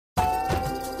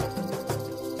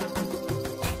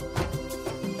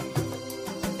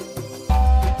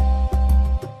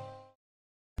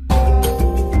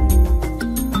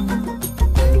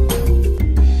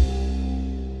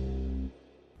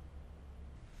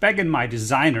Back in my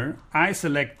designer, I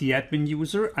select the admin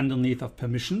user underneath of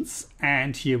permissions,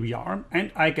 and here we are,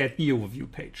 and I get the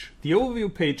overview page. The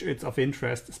overview page is of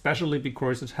interest, especially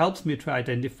because it helps me to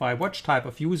identify which type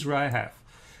of user I have.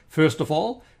 First of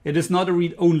all, it is not a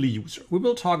read-only user. We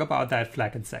will talk about that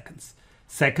flag in seconds.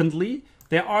 Secondly,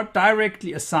 there are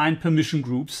directly assigned permission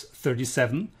groups,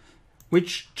 37,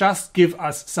 which just give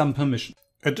us some permission.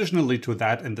 Additionally to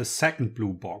that, in the second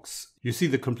blue box, you see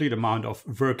the complete amount of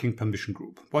working permission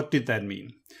group. What did that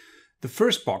mean? The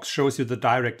first box shows you the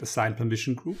direct assigned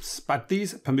permission groups, but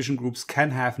these permission groups can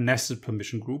have nested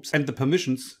permission groups, and the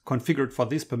permissions configured for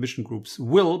these permission groups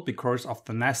will, because of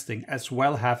the nesting, as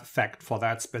well have effect for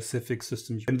that specific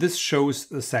system. And this shows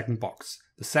the second box.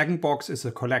 The second box is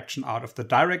a collection out of the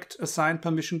direct assigned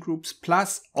permission groups,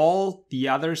 plus all the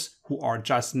others who are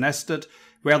just nested,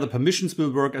 where the permissions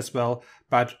will work as well,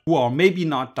 but who are maybe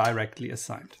not directly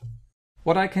assigned.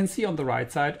 What I can see on the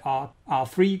right side are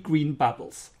 3 green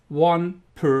bubbles, 1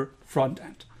 per front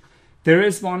end. There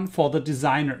is one for the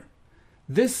designer.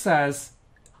 This says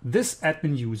this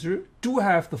admin user do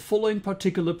have the following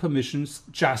particular permissions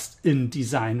just in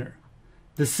designer.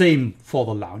 The same for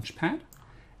the launchpad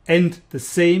and the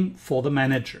same for the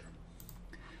manager.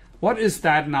 What is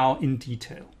that now in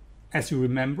detail? As you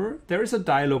remember, there is a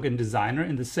dialog in Designer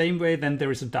in the same way then there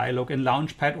is a dialog in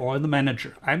Launchpad or in the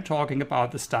Manager. I'm talking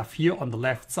about the stuff here on the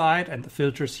left side and the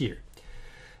filters here.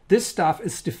 This stuff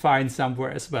is defined somewhere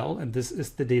as well, and this is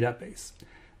the database.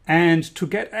 And to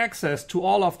get access to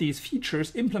all of these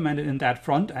features implemented in that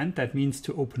front end, that means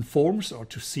to open forms or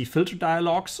to see filter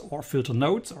dialogs or filter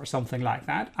notes or something like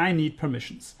that, I need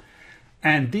permissions.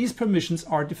 And these permissions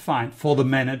are defined for the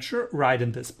Manager right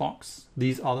in this box.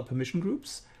 These are the permission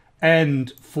groups.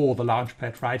 And for the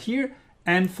Launchpad right here,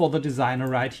 and for the designer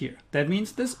right here. That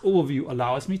means this overview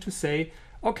allows me to say,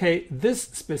 okay, this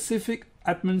specific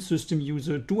admin system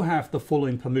user do have the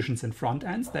following permissions in front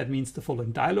ends. That means the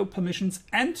following dialog permissions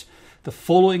and the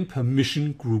following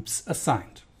permission groups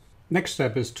assigned. Next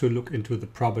step is to look into the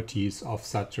properties of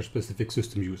such a specific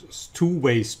system users. 2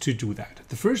 ways to do that.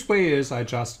 The first way is I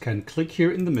just can click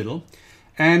here in the middle,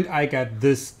 and I get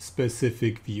this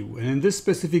specific view. And in this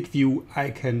specific view, I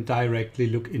can directly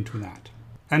look into that.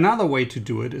 Another way to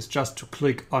do it is just to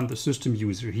click on the system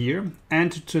user here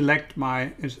and to select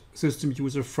my system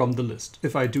user from the list.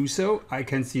 If I do so, I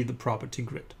can see the property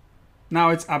grid. Now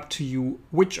it's up to you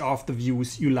which of the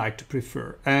views you like to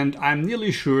prefer. And I'm nearly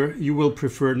sure you will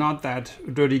prefer not that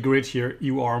dirty grid here.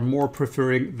 You are more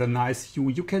preferring the nice view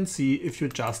you can see if you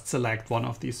just select one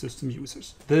of these system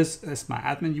users. This is my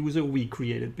admin user we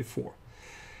created before.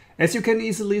 As you can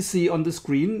easily see on the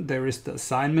screen, there is the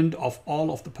assignment of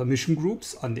all of the permission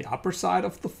groups on the upper side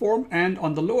of the form, and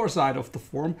on the lower side of the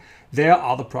form, there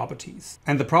are the properties.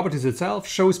 And the properties itself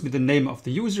shows me the name of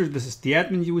the user. This is the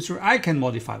admin user. I can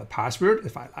modify the password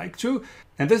if I like to.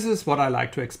 And this is what I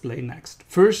like to explain next.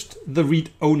 First, the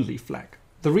read-only flag.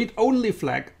 The read-only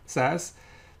flag says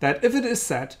that if it is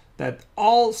set that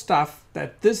all stuff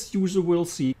that this user will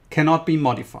see cannot be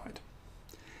modified.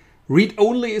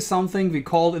 Read-only is something we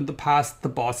called in the past the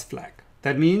boss flag.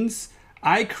 That means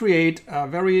I create a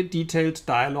very detailed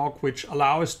dialog which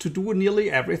allows to do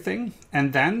nearly everything,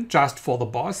 and then just for the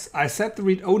boss I set the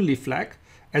read-only flag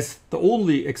as the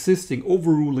only existing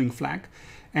overruling flag,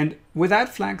 and with that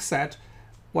flag set,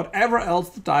 whatever else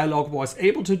the dialog was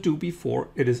able to do before,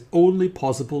 it is only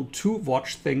possible to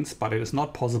watch things, but it is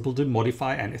not possible to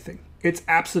modify anything. It's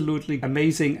absolutely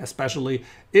amazing, especially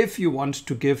if you want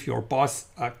to give your boss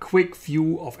a quick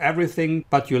view of everything,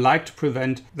 but you like to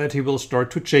prevent that he will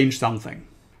start to change something.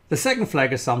 The second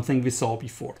flag is something we saw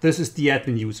before. This is the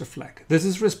admin user flag. This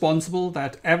is responsible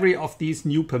that every of these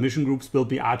new permission groups will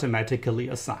be automatically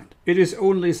assigned. It is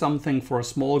only something for a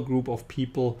small group of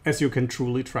people, as you can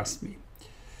truly trust me.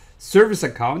 Service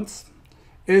accounts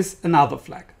is another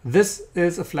flag. This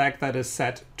is a flag that is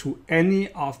set to any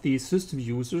of these system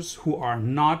users who are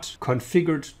not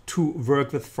configured to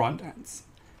work with front ends.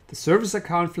 The service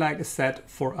account flag is set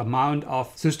for amount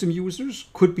of system users,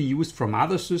 could be used from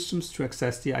other systems to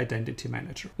access the identity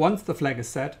manager. Once the flag is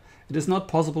set, it is not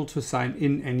possible to sign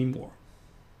in anymore.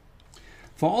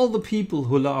 For all the people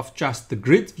who love just the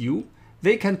grid view,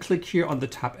 they can click here on the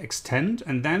tab Extend,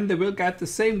 and then they will get the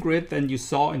same grid than you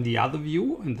saw in the other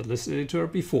view in the list editor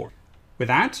before. With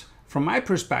that, from my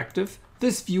perspective,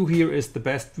 this view here is the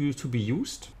best view to be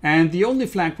used. And the only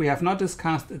flag we have not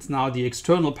discussed is now the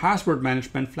external password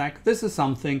management flag. This is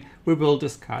something we will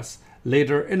discuss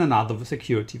later in another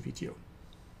security video.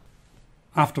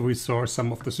 After we saw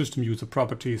some of the system user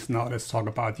properties, now let's talk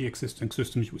about the existing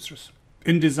system users.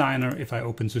 In Designer, if I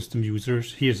open system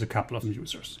users, here's a couple of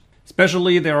users.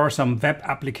 Especially there are some web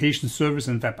application service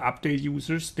and web update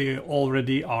users. They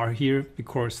already are here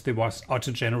because they was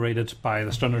auto-generated by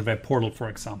the standard web portal, for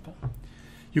example.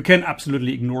 You can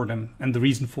absolutely ignore them. And the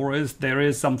reason for is there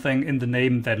is something in the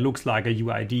name that looks like a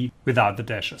UID without the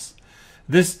dashes.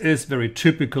 This is very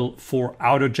typical for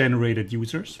auto-generated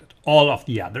users. All of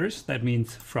the others, that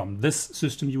means from this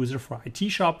system user for IT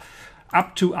shop,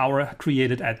 up to our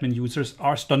created admin users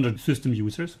are standard system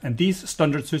users, and these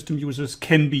standard system users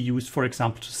can be used, for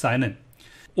example, to sign in.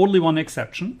 Only one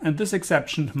exception, and this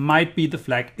exception might be the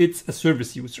flag it's a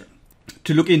service user.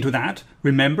 To look into that,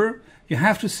 remember, you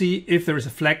have to see if there is a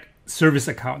flag service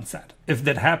account set. If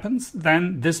that happens,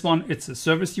 then this one it's a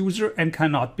service user and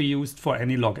cannot be used for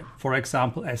any login. For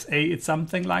example, SA it's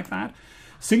something like that.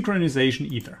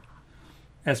 Synchronization either.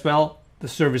 As well, the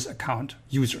service account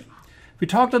user. We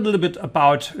talked a little bit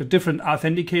about different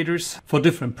authenticators for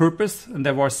different purpose, and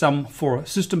there were some for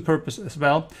system purpose as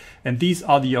well. And these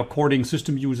are the according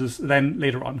system users then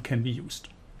later on can be used.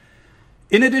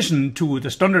 In addition to the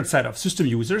standard set of system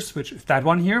users, which is that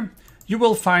one here, you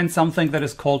will find something that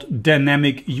is called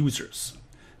dynamic users.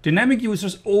 Dynamic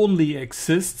users only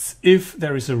exists if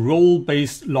there is a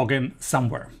role-based login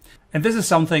somewhere. And this is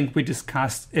something we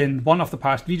discussed in one of the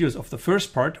past videos of the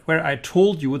first part, where I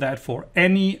told you that for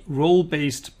any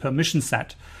role-based permission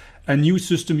set, a new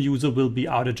system user will be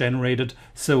auto-generated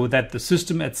so that the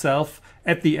system itself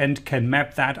at the end can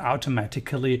map that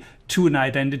automatically to an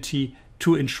identity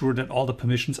to ensure that all the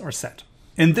permissions are set.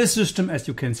 In this system, as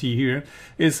you can see here,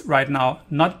 is right now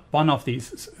not one of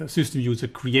these system user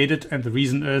created, and the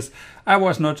reason is I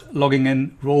was not logging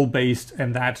in role-based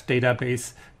in that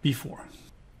database before.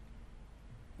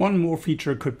 One more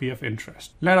feature could be of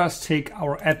interest. Let us take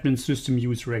our admin system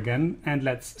user again and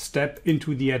let's step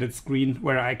into the edit screen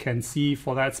where I can see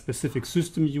for that specific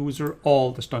system user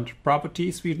all the standard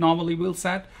properties we normally will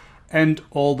set and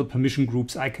all the permission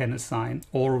groups I can assign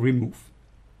or remove.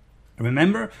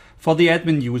 Remember, for the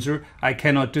admin user, I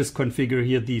cannot disconfigure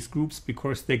here these groups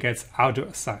because they get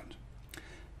auto-assigned.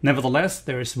 Nevertheless,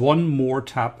 there is one more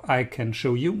tab I can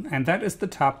show you, and that is the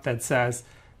tab that says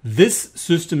this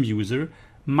system user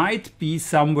might be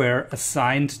somewhere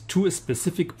assigned to a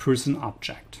specific person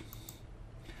object.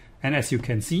 And as you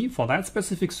can see, for that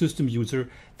specific system user,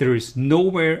 there is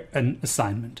nowhere an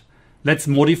assignment. Let's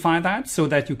modify that so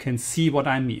that you can see what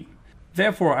I mean.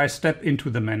 Therefore, I step into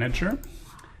the manager,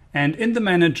 and in the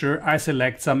manager, I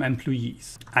select some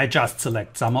employees. I just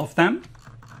select some of them.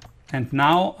 And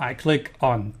now I click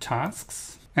on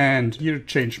tasks and here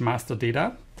change master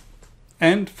data.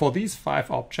 And for these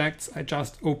 5 objects, I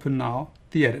just open now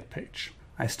the edit page.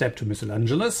 I step to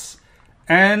miscellaneous,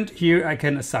 and here I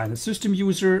can assign a system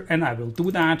user, and I will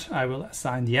do that. I will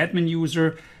assign the admin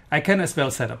user. I can as well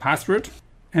set a password,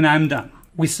 and I'm done.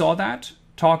 We saw that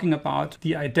talking about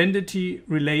the identity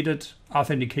related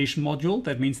authentication module.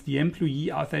 That means the employee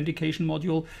authentication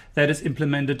module that is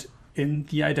implemented in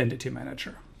the identity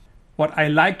manager. What I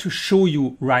like to show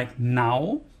you right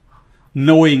now,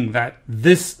 knowing that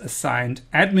this assigned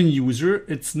admin user,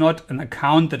 it's not an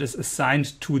account that is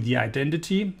assigned to the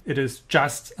identity. It is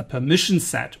just a permission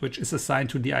set which is assigned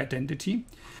to the identity.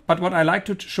 But what I like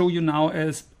to show you now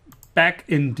is back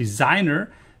in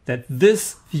Designer that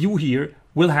this view here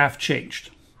will have changed.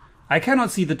 I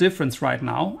cannot see the difference right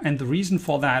now, and the reason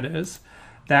for that is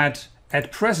that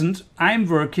at present I'm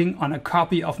working on a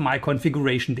copy of my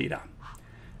configuration data.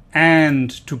 And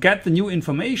to get the new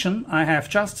information, I have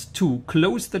just to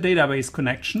close the database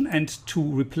connection and to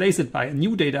replace it by a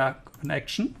new data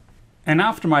connection. And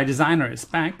after my designer is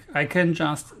back, I can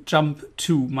just jump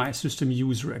to my system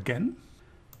user again.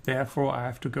 Therefore, I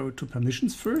have to go to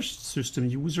permissions first, system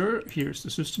user. Here's the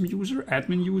system user,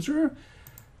 admin user.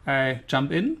 I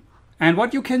jump in. And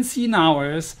what you can see now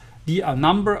is the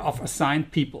number of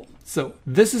assigned people. So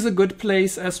this is a good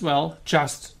place as well,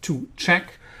 just to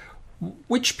check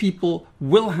which people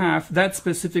will have that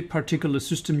specific particular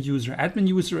system user, admin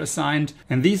user assigned,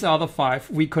 and these are the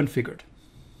 5 we configured.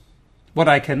 What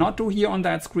I cannot do here on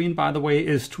that screen, by the way,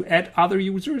 is to add other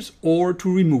users or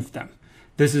to remove them.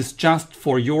 This is just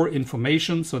for your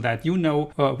information so that you know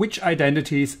which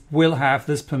identities will have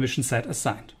this permission set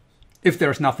assigned. If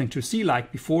there's nothing to see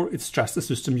like before, it's just a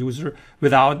system user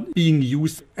without being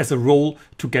used as a role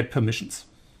to get permissions.